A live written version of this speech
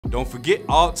Don't forget,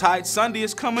 All Tithe Sunday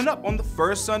is coming up on the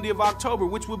first Sunday of October,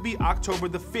 which will be October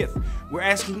the 5th. We're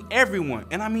asking everyone,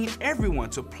 and I mean everyone,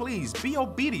 to please be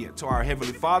obedient to our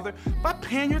Heavenly Father by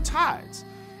paying your tithes.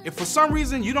 If for some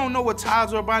reason you don't know what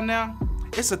tithes are by now,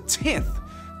 it's a tenth,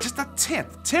 just a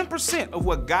tenth, 10% of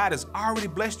what God has already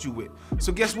blessed you with.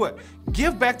 So guess what?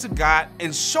 Give back to God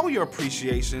and show your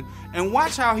appreciation and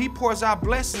watch how He pours out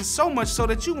blessings so much so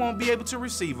that you won't be able to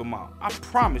receive them all. I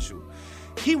promise you.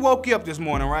 He woke you up this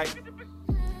morning, right?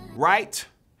 Right?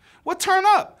 Well, turn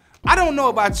up. I don't know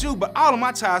about you, but all of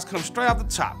my tithes come straight off the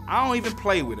top. I don't even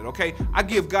play with it, okay? I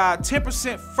give God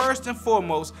 10% first and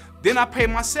foremost, then I pay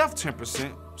myself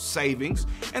 10%, savings,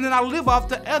 and then I live off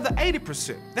the other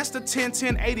 80%. That's the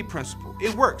 10-10-80 principle.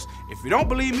 It works. If you don't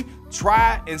believe me,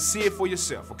 try and see it for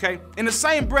yourself, okay? In the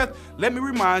same breath, let me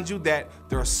remind you that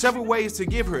there are several ways to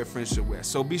give here at Friendship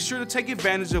West, so be sure to take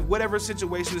advantage of whatever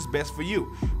situation is best for you,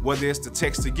 whether it's the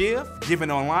text to give, giving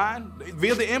online,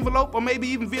 via the envelope, or maybe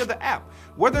even via the app.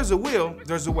 Where there's a will,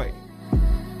 there's a way.